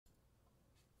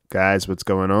Guys, what's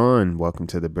going on? Welcome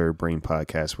to the Bird Brain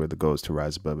Podcast, where the goal is to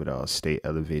rise above it all, stay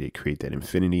elevated, create that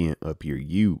infinity, and up your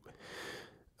you.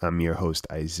 I'm your host,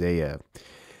 Isaiah.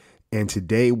 And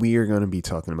today we are going to be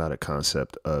talking about a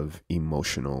concept of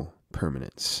emotional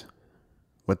permanence.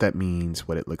 What that means,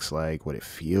 what it looks like, what it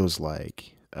feels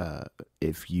like.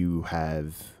 If you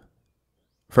have,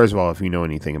 first of all, if you know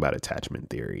anything about attachment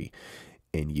theory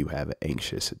and you have an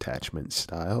anxious attachment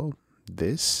style,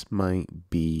 this might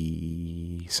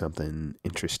be something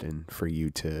interesting for you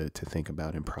to think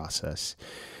about and process.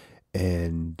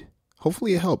 And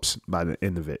hopefully it helps by the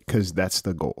end of it, because that's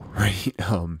the goal, right?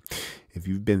 If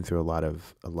you've been through a lot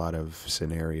of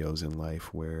scenarios in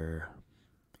life where,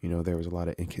 there was a lot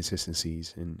of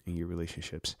inconsistencies in your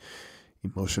relationships,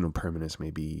 emotional permanence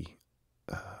may be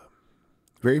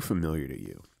very familiar to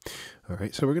you. All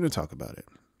right. So we're going to talk about it.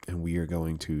 And we are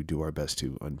going to do our best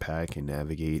to unpack and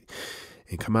navigate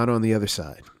and come out on the other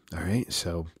side. All right.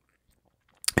 So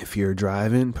if you're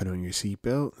driving, put on your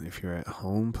seatbelt. If you're at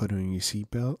home, put on your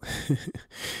seatbelt.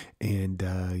 And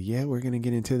we're going to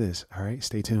get into this. All right.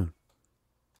 Stay tuned.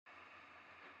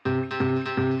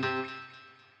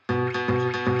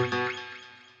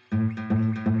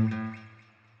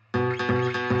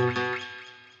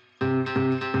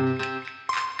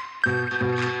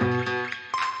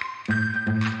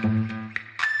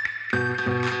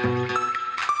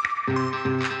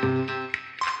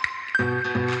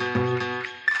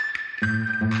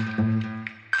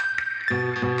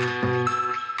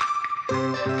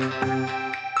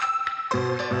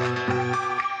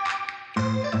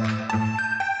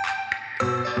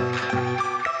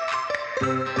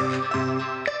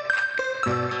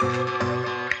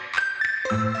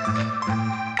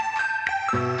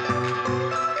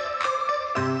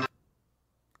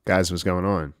 Guys, what's going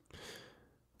on?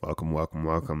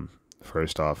 Welcome.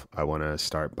 First off, I want to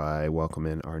start by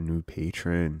welcoming our new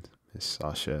patron, Miss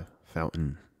Sasha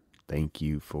Fountain. Thank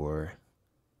you for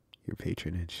your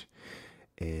patronage.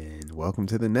 And welcome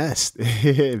to the nest.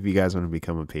 If you guys want to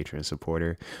become a patron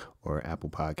supporter or Apple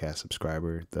Podcast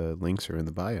subscriber, the links are in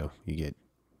the bio. You get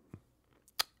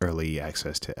early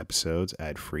access to episodes,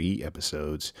 ad-free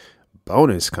episodes,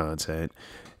 bonus content,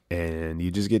 and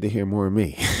you just get to hear more of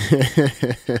me.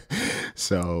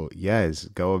 So, yes,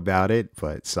 go about it.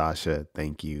 But Sasha,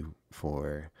 thank you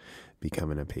for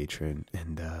becoming a patron.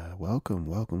 And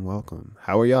welcome.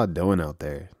 How are y'all doing out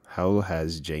there? How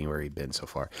has January been so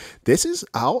far?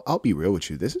 I'll be real with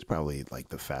you. This is probably like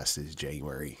the fastest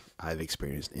January I've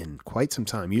experienced in quite some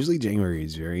time. Usually January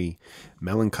is very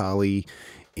melancholy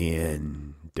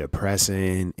and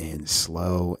depressing and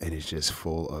slow, and it's just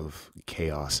full of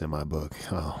chaos in my book.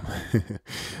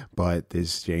 But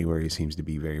this January seems to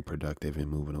be very productive and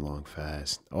moving along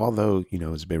fast. Although,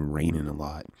 it's been raining a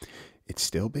lot, it's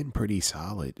still been pretty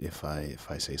solid, if I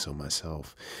say so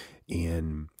myself.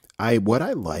 And what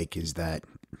I like is that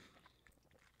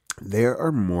there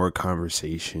are more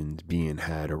conversations being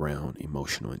had around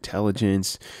emotional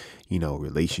intelligence,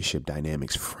 relationship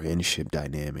dynamics, friendship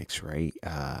dynamics, right?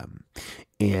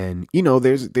 And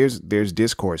there's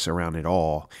discourse around it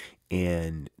all,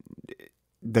 and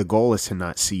the goal is to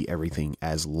not see everything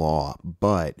as law,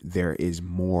 but there is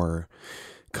more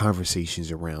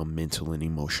conversations around mental and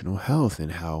emotional health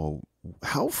and how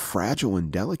fragile and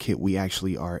delicate we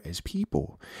actually are as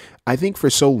people. I think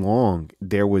for so long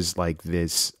there was like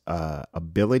this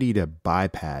ability to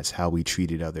bypass how we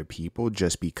treated other people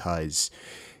just because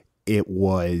you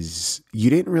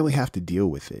didn't really have to deal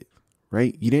with it,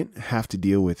 right? You didn't have to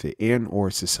deal with it, and or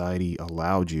society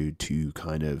allowed you to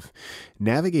kind of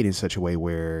navigate in such a way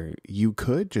where you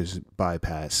could just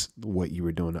bypass what you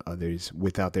were doing to others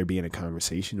without there being a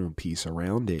conversational piece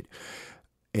around it.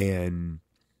 And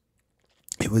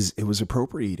it was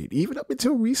appropriated. Even up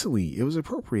until recently, it was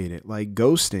appropriated. Like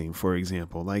ghosting, for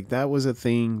example. Like that was a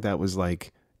thing that was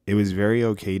like, it was very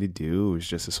okay to do. It was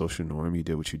just a social norm. You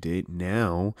did what you did.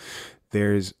 Now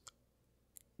there's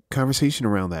conversation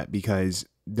around that, because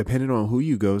depending on who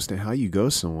you ghost and how you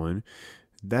ghost someone,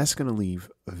 that's going to leave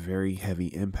a very heavy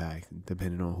impact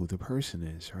depending on who the person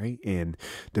is, right? And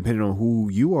depending on who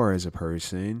you are as a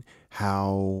person,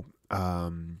 how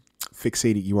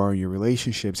fixated you are in your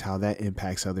relationships, how that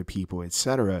impacts other people,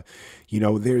 etc.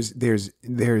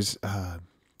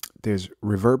 There's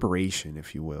reverberation,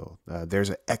 if you will. There's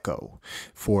an echo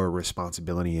for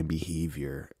responsibility and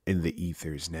behavior in the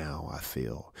ethers now, I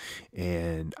feel.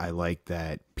 And I like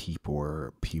that people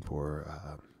are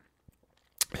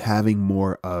having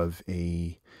more of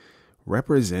a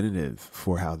representative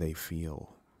for how they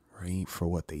feel, right, for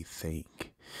what they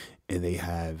think. And they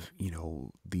have,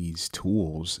 these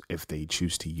tools, if they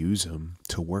choose to use them,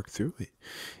 to work through it.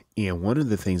 And one of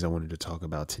the things I wanted to talk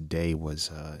about today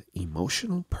was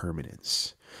emotional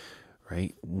permanence,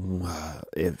 right?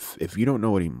 If you don't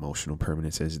know what emotional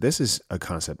permanence is, this is a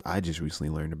concept I just recently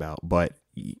learned about. But,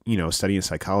 studying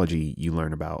psychology, you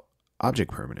learn about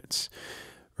object permanence,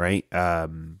 right?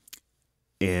 And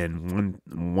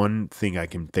one thing I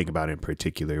can think about in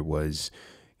particular was,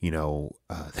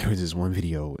 there was this one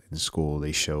video in school.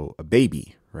 They show a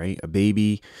baby, right? A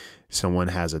baby, someone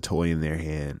has a toy in their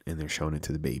hand and they're showing it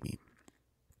to the baby.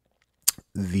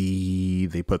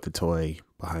 They put the toy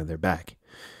behind their back.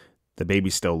 The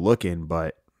baby's still looking,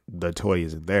 but the toy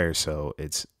isn't there, so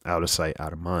it's out of sight,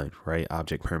 out of mind, right?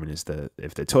 Object permanence.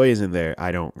 If the toy isn't there,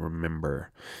 I don't remember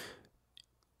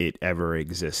it ever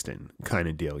existing, kind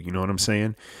of deal. You know what I'm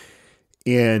saying?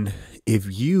 And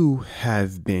if you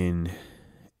have been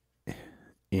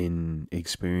in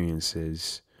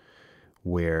experiences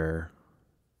where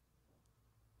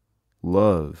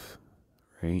love,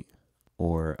 right,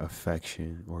 or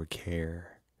affection or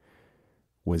care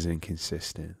was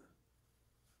inconsistent,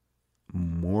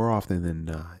 more often than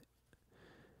not,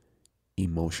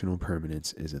 emotional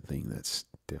permanence is a thing that's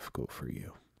difficult for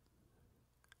you.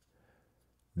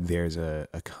 There's a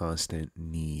constant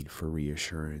need for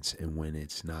reassurance, and when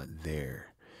it's not there,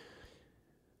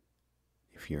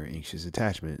 if you're anxious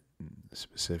attachment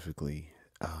specifically,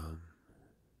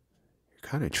 you're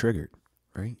kind of triggered,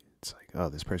 right? It's like, oh,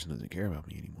 this person doesn't care about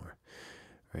me anymore,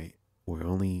 right? We're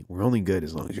only good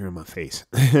as long as you're in my face.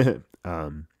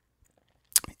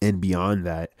 And beyond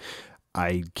that,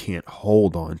 I can't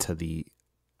hold on to the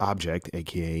object,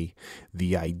 aka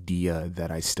the idea that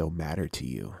I still matter to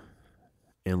you,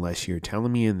 unless you're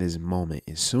telling me in this moment,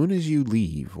 as soon as you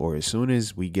leave, or as soon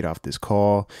as we get off this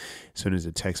call, as soon as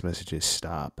the text messages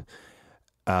stop,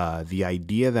 the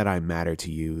idea that I matter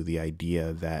to you, the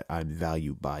idea that I'm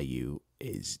valued by you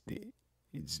is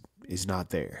not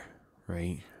there,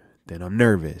 right? Then I'm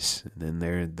nervous. And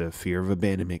then the fear of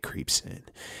abandonment creeps in.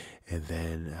 And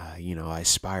then, I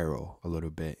spiral a little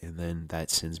bit. And then that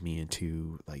sends me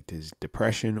into like this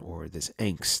depression or this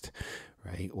angst,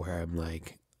 right? Where I'm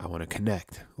like, I want to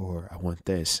connect, or I want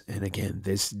this. And again,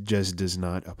 this just does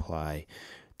not apply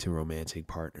to romantic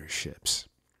partnerships.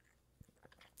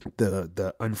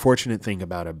 The unfortunate thing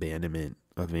about abandonment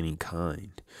of any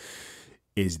kind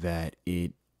is that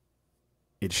it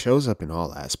shows up in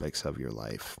all aspects of your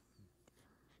life,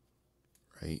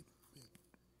 right?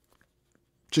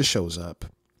 Just shows up.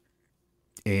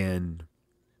 And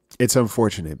it's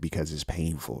unfortunate because it's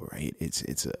painful, right?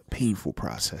 It's a painful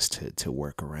process to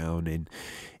work around, and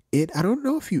I don't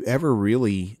know if you ever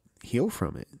really heal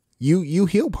from it. You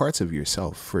heal parts of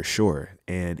yourself for sure,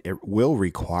 and it will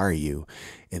require you.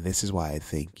 And this is why I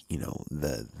think,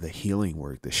 the healing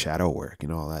work, the shadow work,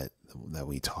 and all that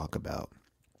we talk about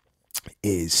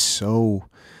is so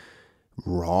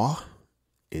raw.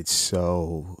 It's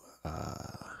so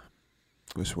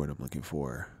what's the word I'm looking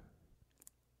for?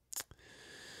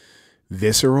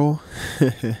 Visceral,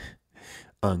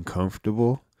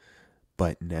 uncomfortable,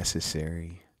 but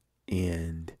necessary.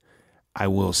 And I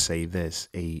will say this,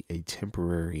 a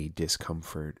temporary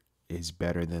discomfort is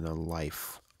better than a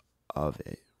life of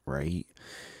it, right?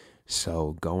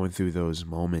 So going through those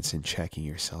moments and checking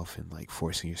yourself and like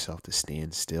forcing yourself to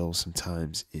stand still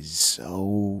sometimes is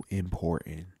so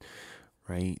important,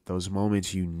 right? Those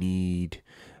moments you need,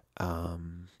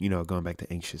 going back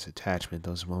to anxious attachment,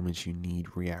 those moments you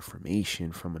need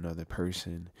reaffirmation from another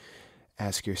person.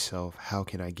 Ask yourself, how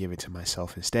can I give it to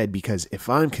myself instead? Because if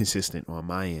I'm consistent on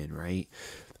my end, right,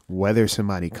 whether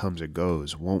somebody comes or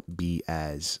goes won't be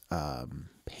as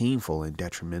painful and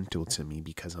detrimental to me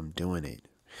because I'm doing it.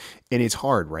 And it's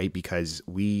hard, right? Because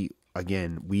we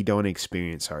don't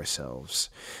experience ourselves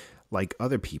like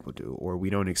other people do, or we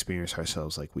don't experience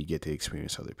ourselves like we get to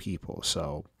experience other people.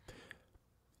 So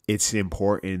it's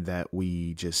important that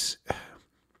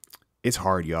it's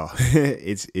hard, y'all.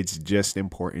 It's just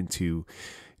important to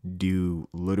do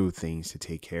little things to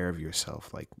take care of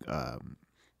yourself. Like,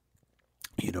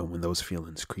 when those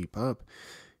feelings creep up,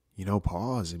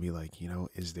 pause and be like,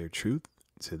 is there truth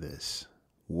to this?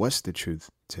 What's the truth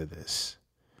to this?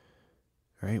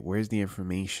 Right? Where's the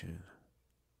information?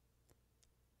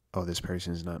 Oh, this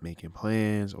person's not making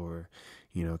plans, or,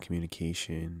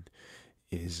 communication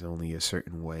is only a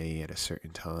certain way at a certain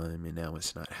time, and now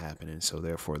it's not happening. So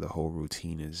therefore the whole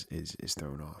routine is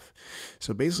thrown off.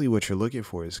 So basically what you're looking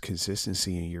for is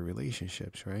consistency in your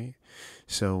relationships, right?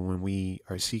 So when we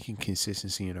are seeking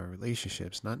consistency in our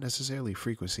relationships, not necessarily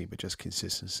frequency, but just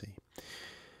consistency.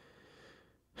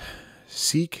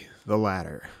 Seek the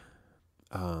latter,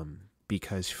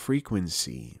 because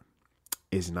frequency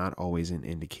is not always an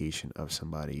indication of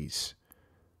somebody's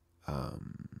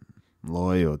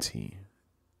loyalty,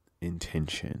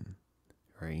 intention,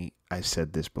 right? I've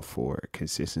said this before.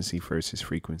 Consistency versus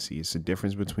frequency is the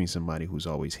difference between somebody who's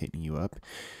always hitting you up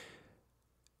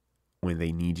when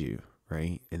they need you,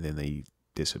 right? And then they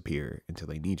disappear until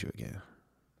they need you again.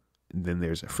 And then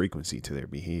there's a frequency to their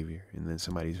behavior. And then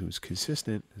somebody who's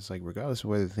consistent is like, regardless of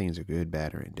whether things are good,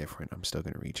 bad, or indifferent, I'm still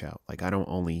going to reach out. Like, I don't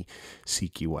only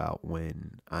seek you out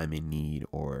when I'm in need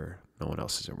or no one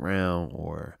else is around,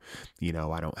 or,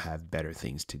 I don't have better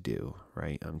things to do,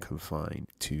 right? I'm confined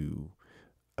to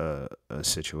a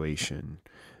situation,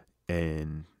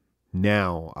 and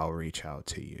now I'll reach out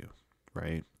to you,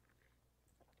 right?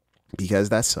 Because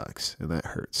that sucks and that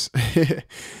hurts.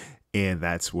 And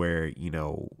that's where,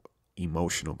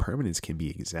 emotional permanence can be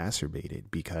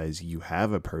exacerbated, because you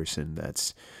have a person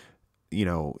that's,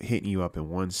 hitting you up in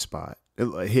one spot,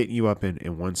 hitting you up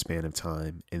in one span of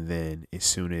time. And then as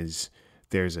soon as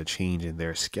there's a change in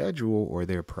their schedule or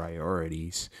their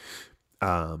priorities,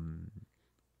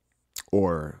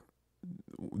 or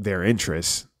their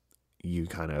interests, you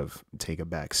kind of take a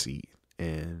back seat,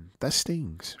 and that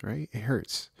stings, right? It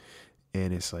hurts.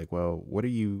 And it's like, well, what do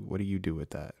you do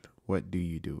with that? What do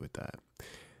you do with that?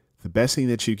 The best thing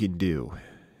that you can do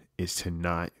is to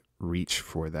not reach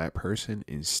for that person.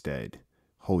 Instead,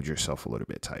 hold yourself a little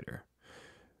bit tighter.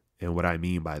 And what I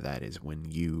mean by that is, when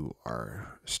you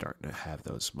are starting to have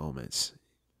those moments,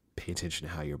 pay attention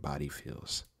to how your body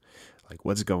feels. Like,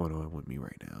 what's going on with me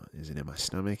right now? Is it in my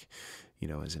stomach?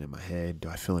 Is it in my head? Do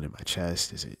I feel it in my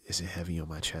chest? Is it heavy on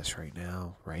my chest right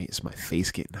now? Right? Is my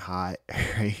face getting hot?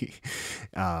 Right?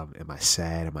 Am I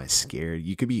sad? Am I scared?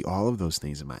 You could be all of those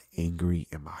things. Am I angry?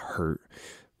 Am I hurt?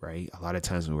 Right? A lot of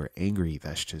times when we're angry,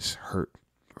 that's just hurt,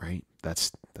 right?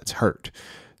 That's hurt.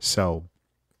 So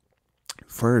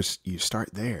first, you start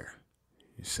there.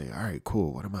 You say, all right,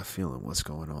 cool. What am I feeling? What's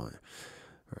going on?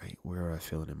 Right? Where am I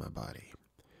feeling in my body?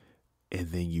 And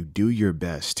then you do your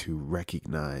best to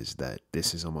recognize that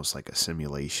this is almost like a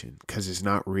simulation, because it's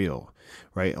not real,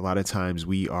 right? A lot of times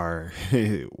we're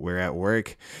at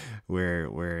work,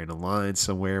 we're in a line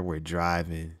somewhere, we're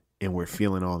driving, and we're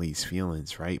feeling all these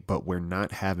feelings, right? But we're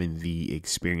not having the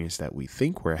experience that we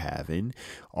think we're having.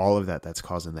 All of that's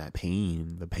causing that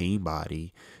pain, the pain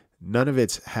body. None of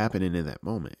it's happening in that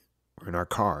moment. We're in our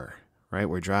car, right?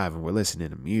 We're driving, we're listening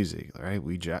to music, right?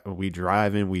 We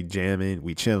driving, we jamming,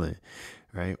 we chilling,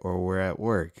 right? Or we're at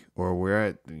work, or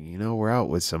we're out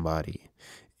with somebody,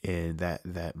 and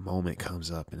that moment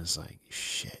comes up, and it's like,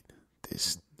 shit,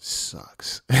 this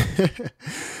sucks.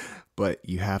 But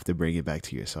you have to bring it back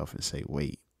to yourself and say,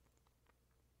 wait,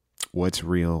 what's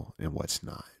real and what's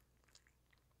not?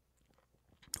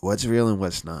 What's real and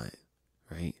what's not?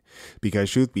 Right? Because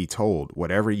truth be told,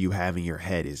 whatever you have in your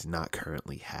head is not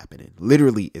currently happening.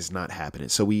 Literally is not happening.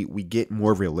 So we get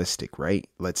more realistic, right?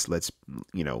 Let's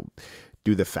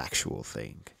do the factual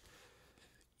thing.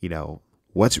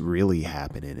 What's really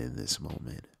happening in this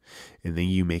moment? And then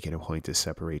you make it a point to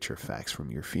separate your facts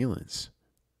from your feelings.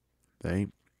 Right?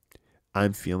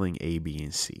 I'm feeling A, B,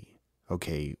 and C.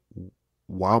 Okay,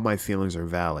 while my feelings are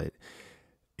valid,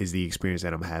 is the experience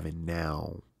that I'm having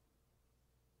now,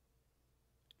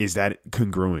 is that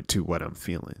congruent to what I'm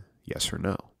feeling? Yes or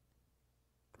no?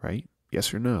 Right?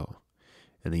 Yes or no?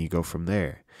 And then you go from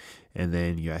there. And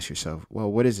then you ask yourself, well,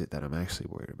 what is it that I'm actually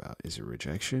worried about? Is it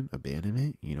rejection,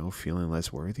 abandonment, feeling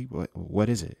less worthy? What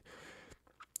is it?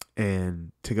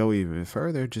 And to go even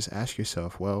further, just ask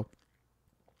yourself, well,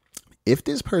 if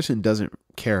this person doesn't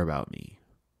care about me,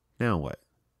 now what?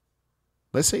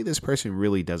 Let's say this person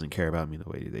really doesn't care about me the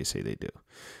way they say they do.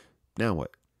 Now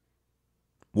what?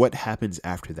 What happens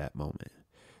after that moment,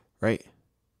 right?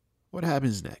 What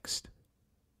happens next?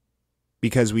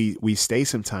 Because we stay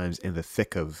sometimes in the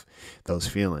thick of those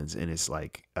feelings, and it's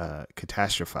like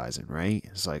catastrophizing, right?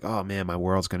 It's like, oh man, my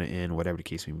world's going to end, whatever the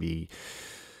case may be.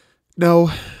 No,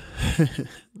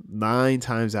 9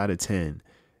 times out of 10,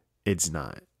 it's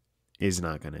not. It's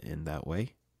not going to end that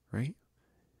way, right?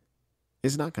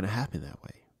 It's not going to happen that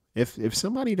way. If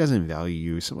somebody doesn't value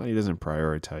you, somebody doesn't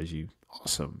prioritize you,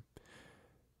 awesome.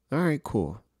 All right,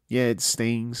 cool. Yeah, it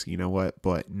stings, you know what?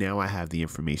 But now I have the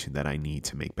information that I need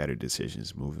to make better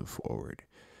decisions moving forward.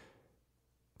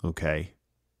 Okay?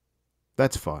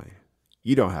 That's fine.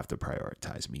 You don't have to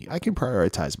prioritize me. I can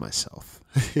prioritize myself.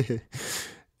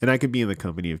 And I can be in the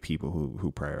company of people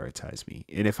who prioritize me.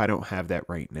 And if I don't have that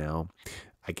right now,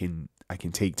 I can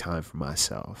take time for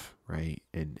myself, right?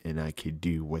 And I could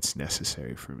do what's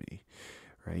necessary for me,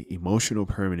 right? Emotional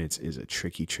permanence is a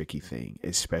tricky, tricky thing,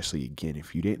 especially again,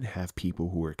 if you didn't have people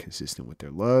who were consistent with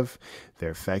their love, their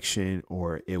affection,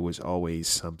 or it was always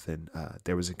something,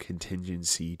 there was a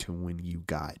contingency to when you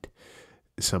got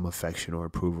some affection or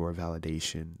approval or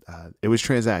validation. It was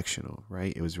transactional,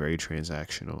 right? It was very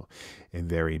transactional and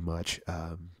very much,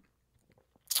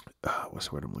 what's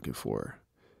the word I'm looking for?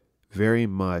 Very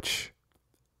much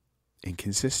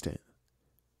inconsistent,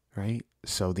 right?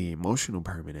 So the emotional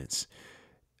permanence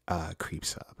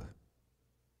creeps up.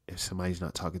 If somebody's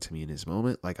not talking to me in this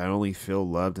moment, like I only feel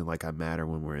loved and like I matter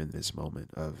when we're in this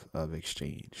moment of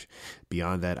exchange.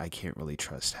 Beyond that, I can't really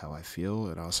trust how I feel,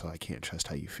 and also I can't trust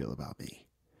how you feel about me.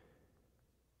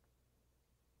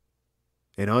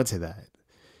 And on to that,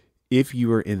 if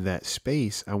you are in that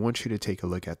space, I want you to take a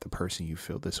look at the person you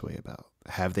feel this way about.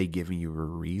 Have they given you a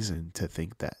reason to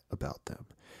think that about them,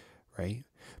 right?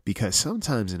 Because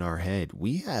sometimes in our head,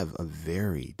 we have a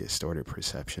very distorted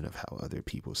perception of how other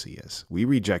people see us. We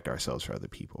reject ourselves for other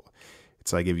people.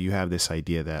 It's like if you have this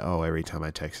idea that, oh, every time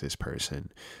I text this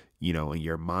person, in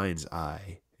your mind's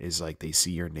eye is like they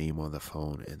see your name on the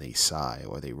phone and they sigh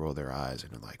or they roll their eyes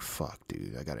and they're like, fuck,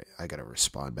 dude, I gotta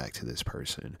respond back to this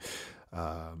person.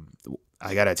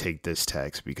 I gotta take this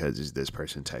text because this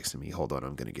person texted me. Hold on,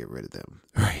 I'm gonna get rid of them,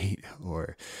 right?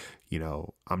 Or,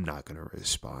 I'm not gonna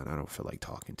respond. I don't feel like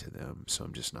talking to them, so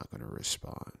I'm just not gonna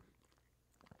respond.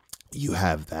 You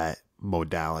have that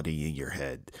modality in your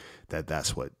head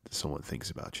that's what someone thinks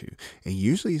about you, and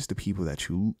usually it's the people that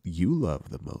you love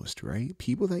the most, right?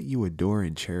 People that you adore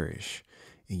and cherish,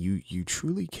 and you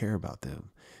truly care about them.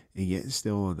 And yet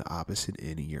still on the opposite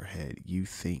end in your head, you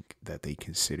think that they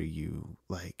consider you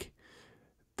like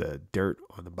the dirt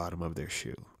on the bottom of their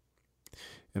shoe.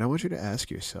 And I want you to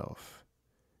ask yourself,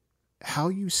 how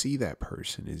you see that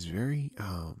person is very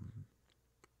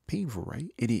painful,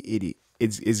 right? And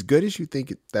it's as good as you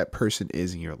think that person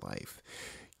is in your life.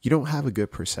 You don't have a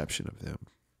good perception of them.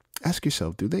 Ask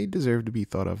yourself, do they deserve to be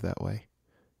thought of that way?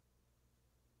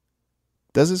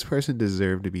 Does this person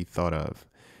deserve to be thought of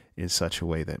in such a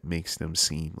way that makes them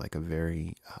seem like a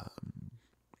very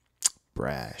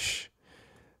brash,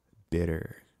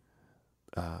 bitter,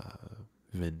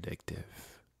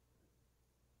 vindictive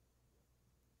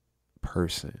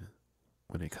person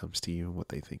when it comes to you and what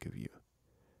they think of you?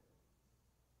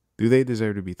 Do they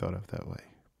deserve to be thought of that way?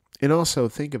 And also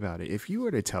think about it. If you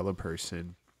were to tell a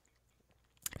person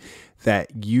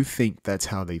that you think that's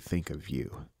how they think of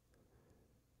you,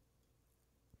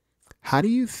 how do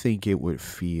you think it would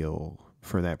feel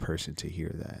for that person to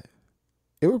hear that?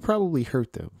 It would probably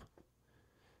hurt them,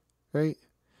 right?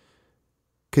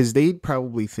 Because they'd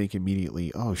probably think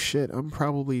immediately, oh shit, I'm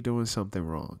probably doing something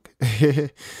wrong.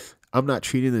 I'm not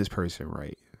treating this person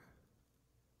right.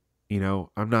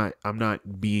 I'm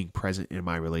not being present in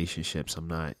my relationships. I'm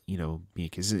not, being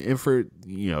consistent. And for,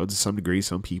 to some degree,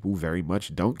 some people very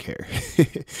much don't care.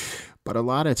 But a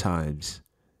lot of times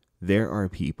there are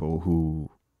people who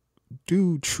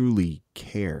do truly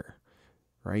care,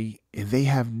 right? And they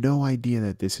have no idea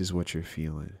that this is what you're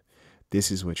feeling.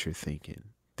 This is what you're thinking.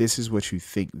 This is what you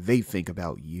think they think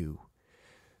about you,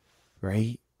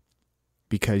 right?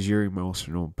 Because your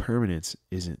emotional permanence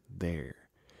isn't there.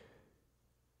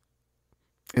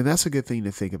 And that's a good thing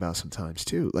to think about sometimes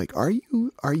too. Like, are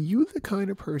you the kind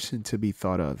of person to be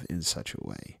thought of in such a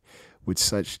way, with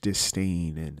such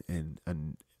disdain and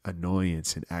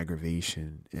annoyance and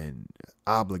aggravation and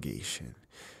obligation?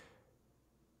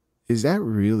 Is that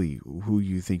really who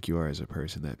you think you are as a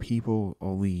person, that people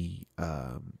only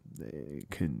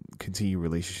can continue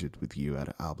relationships with you out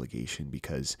of obligation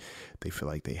because they feel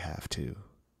like they have to,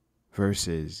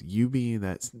 versus you being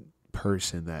that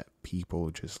person that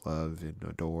people just love and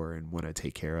adore and want to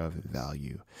take care of and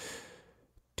value?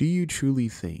 Do you truly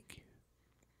think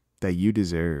that you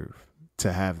deserve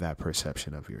to have that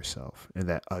perception of yourself, and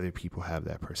that other people have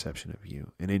that perception of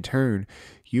you, and in turn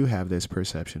you have this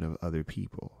perception of other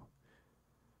people?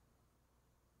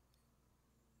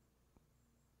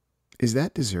 Is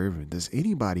that deserving? Does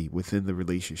anybody within the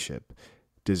relationship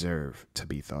deserve to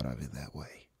be thought of in that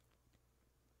way?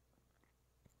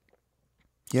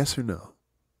 Yes or no?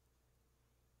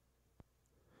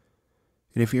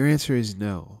 And if your answer is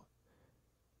no,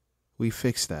 we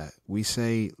fix that. We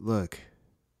say, look,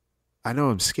 I know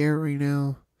I'm scared right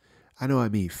now. I know I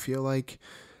may feel like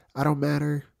I don't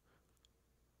matter,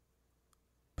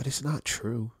 but it's not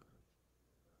true.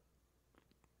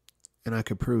 And I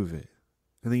could prove it.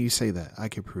 And then you say that, I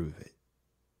could prove it.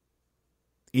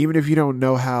 Even if you don't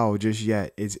know how just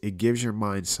yet, it gives your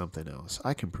mind something else.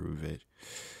 I can prove it.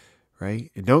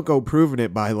 Right? And don't go proving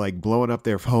it by like blowing up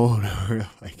their phone or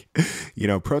like,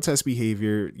 Protest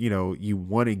behavior, you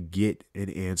want to get an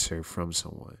answer from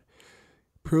someone.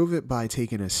 Prove it by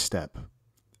taking a step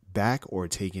back or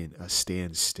taking a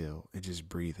standstill and just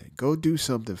breathing. Go do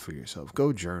something for yourself.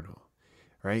 Go journal,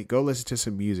 right? Go listen to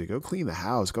some music. Go clean the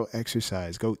house. Go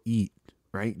exercise. Go eat,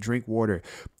 right? Drink water.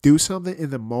 Do something in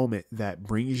the moment that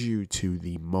brings you to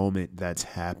the moment that's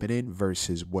happening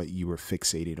versus what you were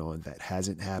fixated on that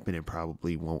hasn't happened and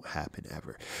probably won't happen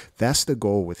ever. That's the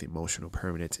goal with emotional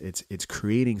permanence. It's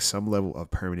creating some level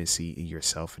of permanency in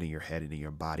yourself and in your head and in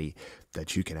your body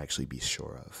that you can actually be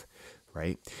sure of,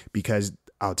 right? Because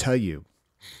I'll tell you,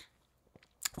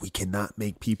 we cannot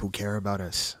make people care about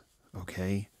us,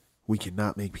 okay? We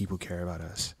cannot make people care about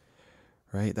us,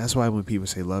 right? That's why when people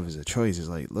say love is a choice, it's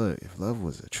like, look, if love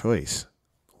was a choice,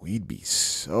 we'd be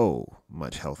so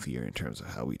much healthier in terms of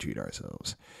how we treat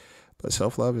ourselves. But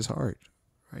self-love is hard,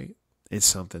 right? It's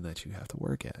something that you have to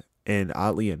work at. And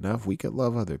oddly enough, we could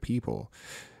love other people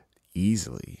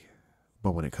easily.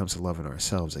 But when it comes to loving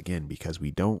ourselves, again, because we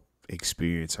don't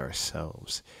experience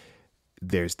ourselves,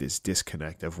 there's this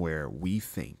disconnect of where we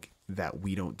think that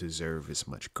we don't deserve as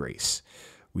much grace.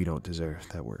 We don't deserve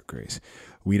that word grace.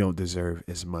 We don't deserve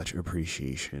as much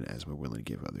appreciation as we're willing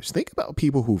to give others. Think about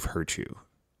people who've hurt you.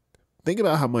 Think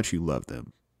about how much you love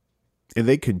them. And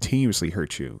they continuously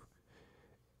hurt you.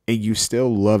 And you still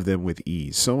love them with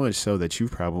ease. So much so that you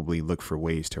probably look for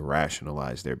ways to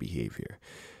rationalize their behavior.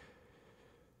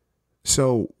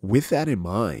 So with that in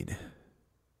mind,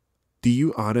 do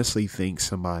you honestly think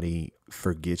somebody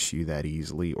forgets you that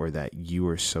easily or that you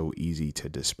are so easy to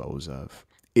dispose of?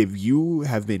 If you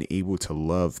have been able to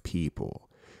love people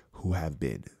who have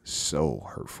been so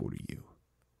hurtful to you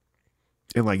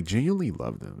and like genuinely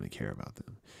love them and care about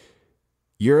them,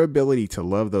 your ability to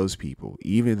love those people,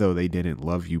 even though they didn't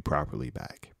love you properly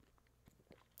back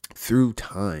through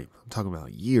time, I'm talking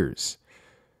about years,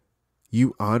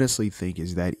 you honestly think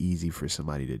is that easy for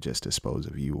somebody to just dispose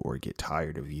of you or get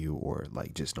tired of you or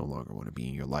like just no longer want to be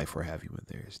in your life or have you in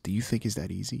theirs? Do you think is that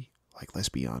easy? Like, let's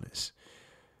be honest.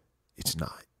 It's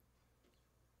not.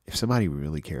 If somebody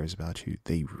really cares about you,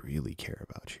 they really care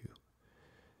about you.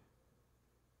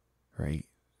 Right?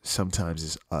 Sometimes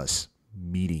it's us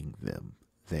meeting them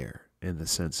there in the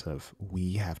sense of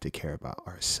we have to care about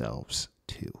ourselves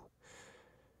too.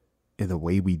 And the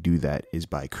way we do that is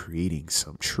by creating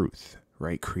some truth,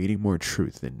 right? Creating more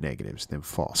truth than negatives, than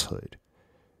falsehood,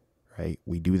 right?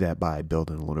 We do that by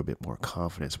building a little bit more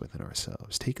confidence within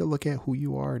ourselves. Take a look at who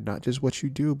you are, not just what you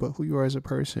do, but who you are as a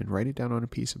person. Write it down on a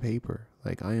piece of paper.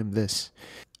 Like, I am this.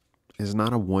 It's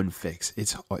not a one fix.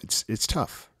 It's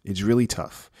tough. It's really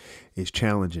tough. It's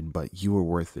challenging, but you are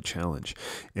worth the challenge.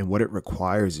 And what it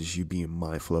requires is you being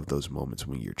mindful of those moments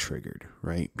when you're triggered,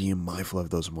 right? Being mindful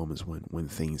of those moments when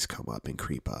things come up and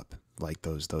creep up, like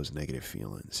those negative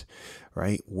feelings,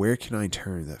 right? Where can I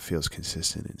turn that feels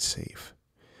consistent and safe,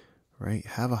 right?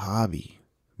 Have a hobby.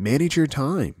 Manage your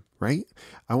time, right?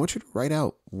 I want you to write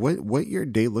out what your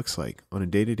day looks like on a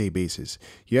day-to-day basis.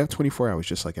 You have 24 hours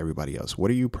just like everybody else.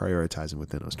 What are you prioritizing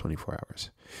within those 24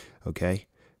 hours? Okay?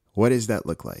 What does that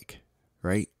look like,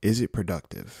 right? Is it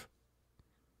productive,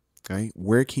 right?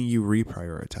 Where can you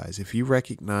reprioritize? If you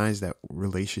recognize that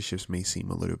relationships may seem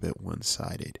a little bit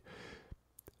one-sided,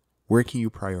 where can you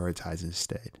prioritize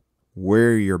instead? Where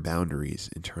are your boundaries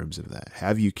in terms of that?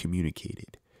 Have you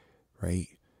communicated, right?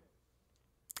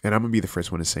 And I'm going to be the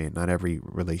first one to say it. Not every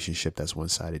relationship that's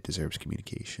one-sided deserves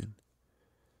communication.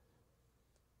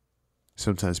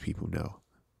 Sometimes people know,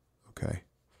 okay?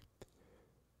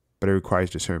 But it requires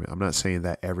discernment. I'm not saying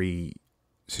that every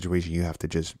situation you have to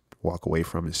just walk away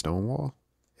from and stonewall.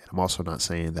 And I'm also not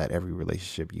saying that every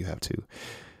relationship you have to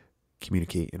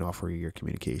communicate and offer your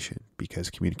communication,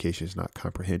 because communication is not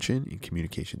comprehension and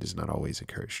communication does not always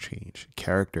encourage change.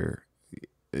 Character,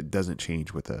 it doesn't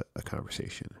change with a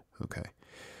conversation, okay?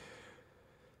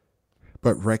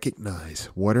 But recognize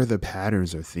what are the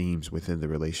patterns or themes within the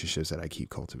relationships that I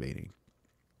keep cultivating.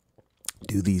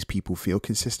 Do these people feel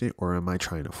consistent, or am I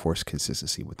trying to force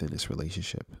consistency within this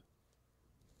relationship?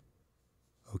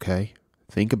 Okay?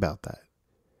 Think about that,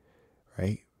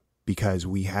 right? Because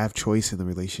we have choice in the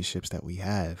relationships that we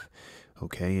have,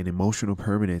 okay? And emotional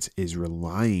permanence is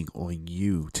relying on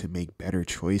you to make better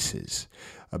choices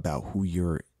about who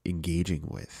you're engaging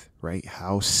with, right?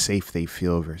 How safe they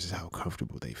feel versus how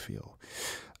comfortable they feel.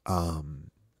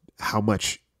 How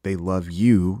much they love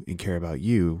you and care about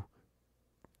you,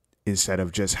 instead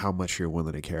of just how much you're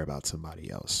willing to care about somebody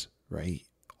else, right?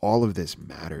 All of this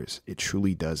matters. It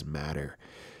truly does matter.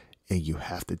 And you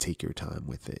have to take your time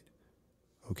with it.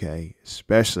 Okay,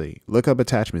 especially look up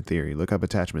attachment theory, look up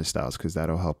attachment styles, because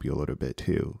that'll help you a little bit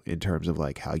too in terms of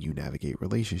like how you navigate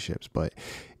relationships. But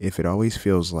if it always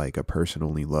feels like a person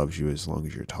only loves you as long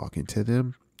as you're talking to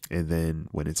them, and then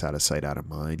when it's out of sight, out of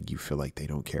mind, you feel like they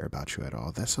don't care about you at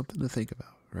all, that's something to think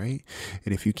about, right?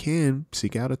 And if you can,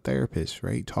 seek out a therapist,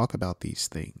 right? Talk about these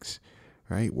things,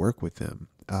 right? Work with them.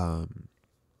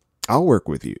 I'll work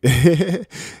with you.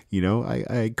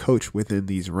 I coach within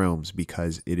these realms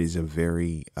because it is a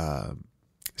very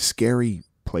scary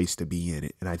place to be in.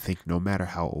 And I think no matter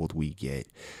how old we get,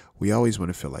 we always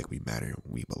want to feel like we matter and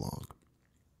we belong.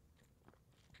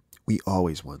 We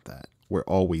always want that. We're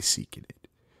always seeking it.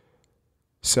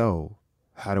 So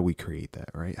how do we create that,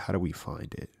 right? How do we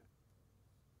find it?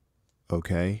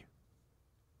 Okay.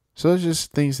 So those are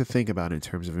just things to think about in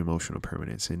terms of emotional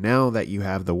permanence. And now that you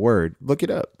have the word, look it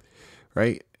up,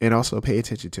 right? And also pay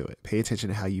attention to it. Pay attention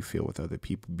to how you feel with other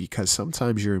people, because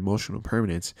sometimes your emotional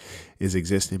permanence is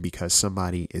existing because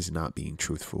somebody is not being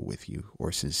truthful with you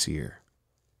or sincere,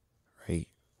 right?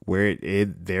 Where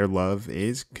their love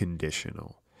is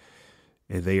conditional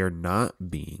and they are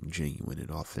not being genuine and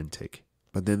authentic.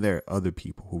 But then there are other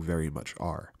people who very much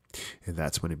are. And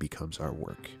that's when it becomes our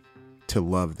work to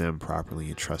love them properly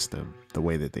and trust them the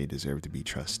way that they deserve to be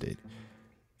trusted,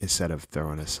 instead of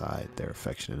throwing aside their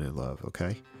affection and their love.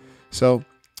 Okay. So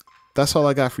that's all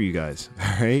I got for you guys.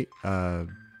 All right.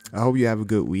 I hope you have a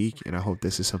good week, and I hope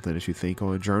this is something that you think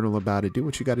on, journal about it, do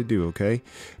what you got to do. Okay.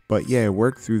 But yeah,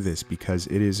 work through this because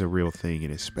it is a real thing.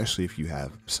 And especially if you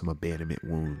have some abandonment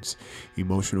wounds,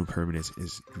 emotional permanence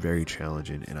is very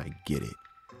challenging, and I get it.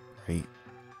 Right.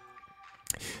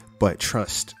 But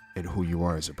trust in who you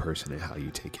are as a person and how you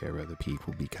take care of other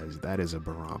people, because that is a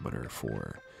barometer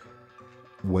for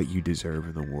what you deserve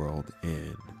in the world,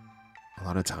 and a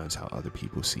lot of times how other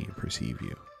people see and perceive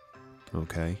you.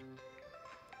 Okay.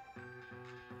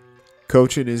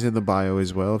 Coaching is in the bio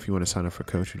as well. If you want to sign up for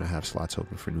coaching, I have slots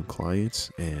open for new clients,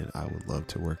 and I would love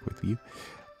to work with you.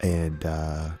 And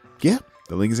yeah,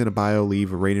 the link is in the bio.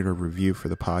 Leave a rating or review for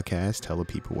the podcast. Tell the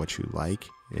people what you like.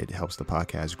 It helps the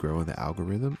podcast grow in the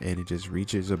algorithm, and it just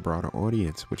reaches a broader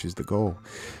audience, which is the goal.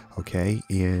 Okay.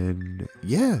 And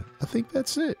yeah, I think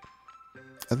that's it.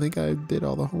 I think I did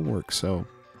all the homework. So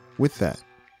with that,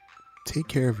 take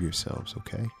care of yourselves.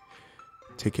 Okay.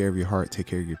 Take care of your heart. Take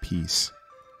care of your peace.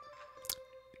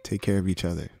 Take care of each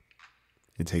other,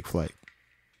 and take flight.